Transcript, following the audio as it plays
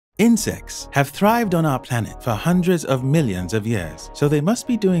Insects have thrived on our planet for hundreds of millions of years, so they must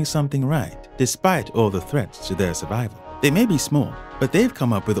be doing something right, despite all the threats to their survival. They may be small, but they've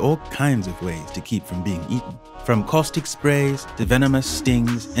come up with all kinds of ways to keep from being eaten. From caustic sprays to venomous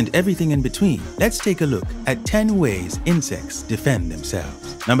stings and everything in between, let's take a look at 10 ways insects defend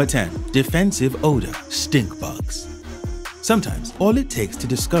themselves. Number 10. Defensive odor, stink bugs. Sometimes, all it takes to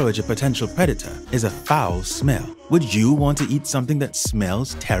discourage a potential predator is a foul smell. Would you want to eat something that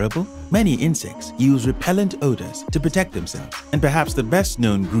smells terrible? Many insects use repellent odors to protect themselves, and perhaps the best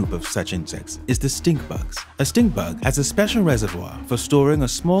known group of such insects is the stink bugs. A stink bug has a special reservoir for storing a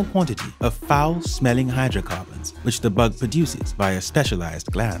small quantity of foul-smelling hydrocarbons, which the bug produces via specialized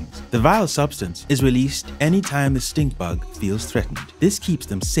glands. The vile substance is released anytime the stink bug feels threatened. This keeps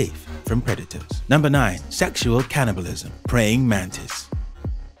them safe from predators. Number 9. Sexual cannibalism. Praying mantis.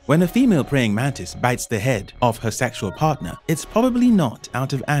 When a female praying mantis bites the head of her sexual partner, it's probably not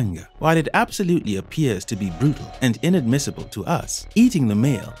out of anger. While it absolutely appears to be brutal and inadmissible to us, eating the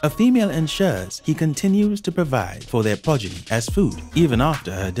male, a female ensures he continues to provide for their progeny as food, even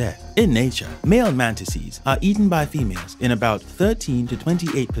after her death. In nature, male mantises are eaten by females in about 13 to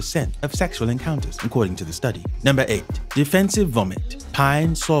 28% of sexual encounters, according to the study. Number 8. Defensive vomit,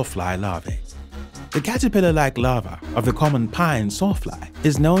 pine sawfly larvae. The caterpillar-like larva of the common pine sawfly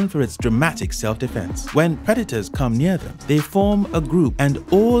is known for its dramatic self-defense. When predators come near them, they form a group and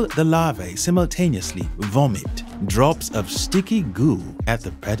all the larvae simultaneously vomit drops of sticky goo at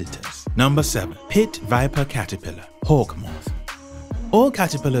the predators. Number 7. Pit viper caterpillar, hawk moth. All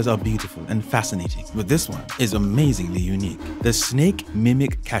caterpillars are beautiful and fascinating, but this one is amazingly unique. The snake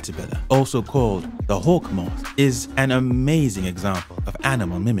mimic caterpillar, also called the hawk moth, is an amazing example of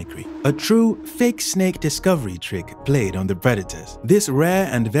animal mimicry. A true fake snake discovery trick played on the predators. This rare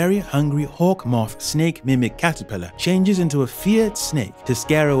and very hungry hawk moth snake mimic caterpillar changes into a feared snake to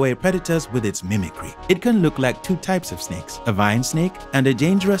scare away predators with its mimicry. It can look like two types of snakes, a vine snake and a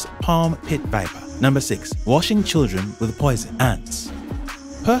dangerous palm pit viper. Number 6. Washing children with poison, ants.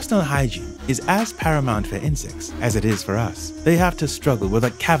 Personal hygiene is as paramount for insects as it is for us. They have to struggle with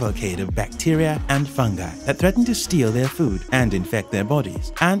a cavalcade of bacteria and fungi that threaten to steal their food and infect their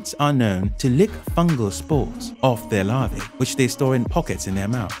bodies. Ants are known to lick fungal spores off their larvae, which they store in pockets in their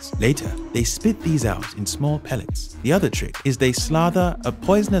mouths. Later, they spit these out in small pellets. The other trick is they slather a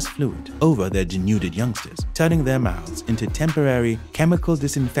poisonous fluid over their denuded youngsters, turning their mouths into temporary chemical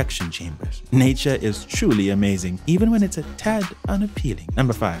disinfection chambers. Nature is truly amazing, even when it's a tad unappealing.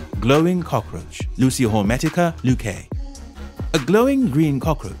 Number 5. Glowing cockroach, Hermetica lucae. A glowing green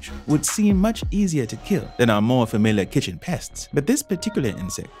cockroach would seem much easier to kill than our more familiar kitchen pests, but this particular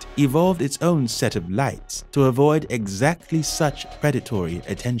insect evolved its own set of lights to avoid exactly such predatory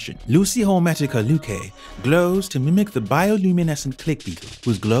attention. Hermetica lucae glows to mimic the bioluminescent click beetle,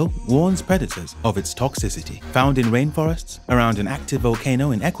 whose glow warns predators of its toxicity. Found in rainforests around an active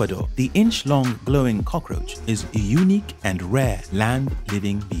volcano in Ecuador, the inch-long glowing cockroach is a unique and rare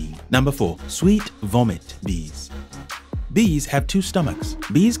land-living being. Number 4. Sweet vomit bees. Bees have two stomachs.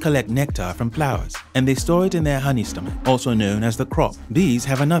 Bees collect nectar from flowers, and they store it in their honey stomach, also known as the crop. Bees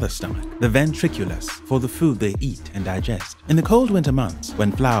have another stomach, the ventriculus, for the food they eat and digest. In the cold winter months,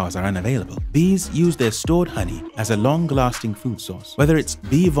 when flowers are unavailable, bees use their stored honey as a long-lasting food source. Whether it's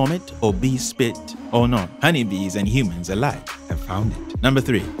bee vomit or bee spit or not, honeybees and humans alike have found it. Number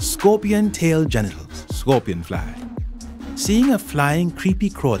 3. Scorpion-tailed genitals, scorpion fly. Seeing a flying creepy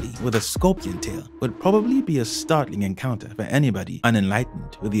crawly with a scorpion tail would probably be a startling encounter for anybody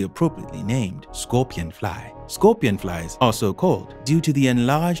unenlightened with the appropriately named scorpion fly. Scorpion flies are so called due to the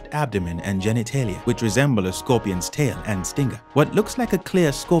enlarged abdomen and genitalia, which resemble a scorpion's tail and stinger. What looks like a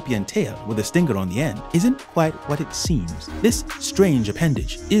clear scorpion tail with a stinger on the end isn't quite what it seems. This strange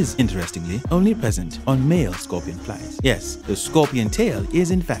appendage is, interestingly, only present on male scorpion flies. Yes, the scorpion tail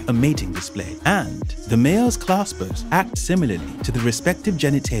is in fact a mating display, and the male's claspers act similarly to the respective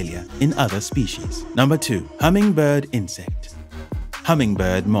genitalia in other species. Number 2. Hummingbird insect,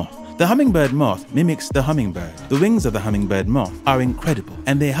 hummingbird moth. The hummingbird moth mimics the hummingbird. The wings of the hummingbird moth are incredible,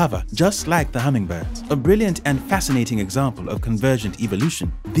 and they hover just like the hummingbirds. A brilliant and fascinating example of convergent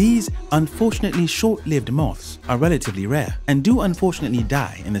evolution. These unfortunately short-lived moths are relatively rare and do unfortunately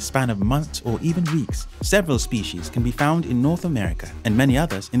die in the span of months or even weeks. Several species can be found in North America and many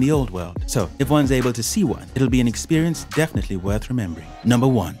others in the Old World. So if one's able to see one, it'll be an experience definitely worth remembering. Number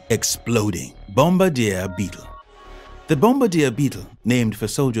 1. Exploding bombardier beetle. The bombardier beetle named for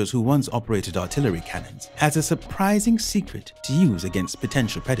soldiers who once operated artillery cannons, has a surprising secret to use against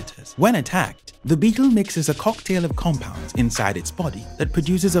potential predators. When attacked, the beetle mixes a cocktail of compounds inside its body that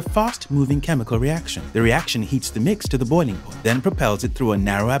produces a fast-moving chemical reaction. The reaction heats the mix to the boiling point, then propels it through a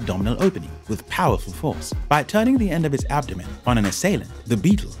narrow abdominal opening with powerful force. By turning the end of its abdomen on an assailant, the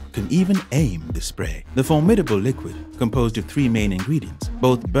beetle can even aim the spray. The formidable liquid, composed of 3 main ingredients,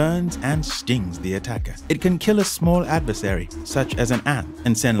 both burns and stings the attacker. It can kill a small adversary, such as an ant,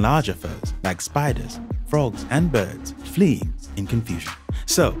 and send larger foes, like spiders, frogs, and birds, fleeing in confusion.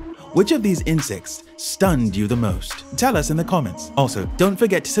 So, which of these insects stunned you the most? Tell us in the comments. Also, don't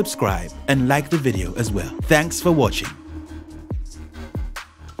forget to subscribe and like the video as well. Thanks for watching.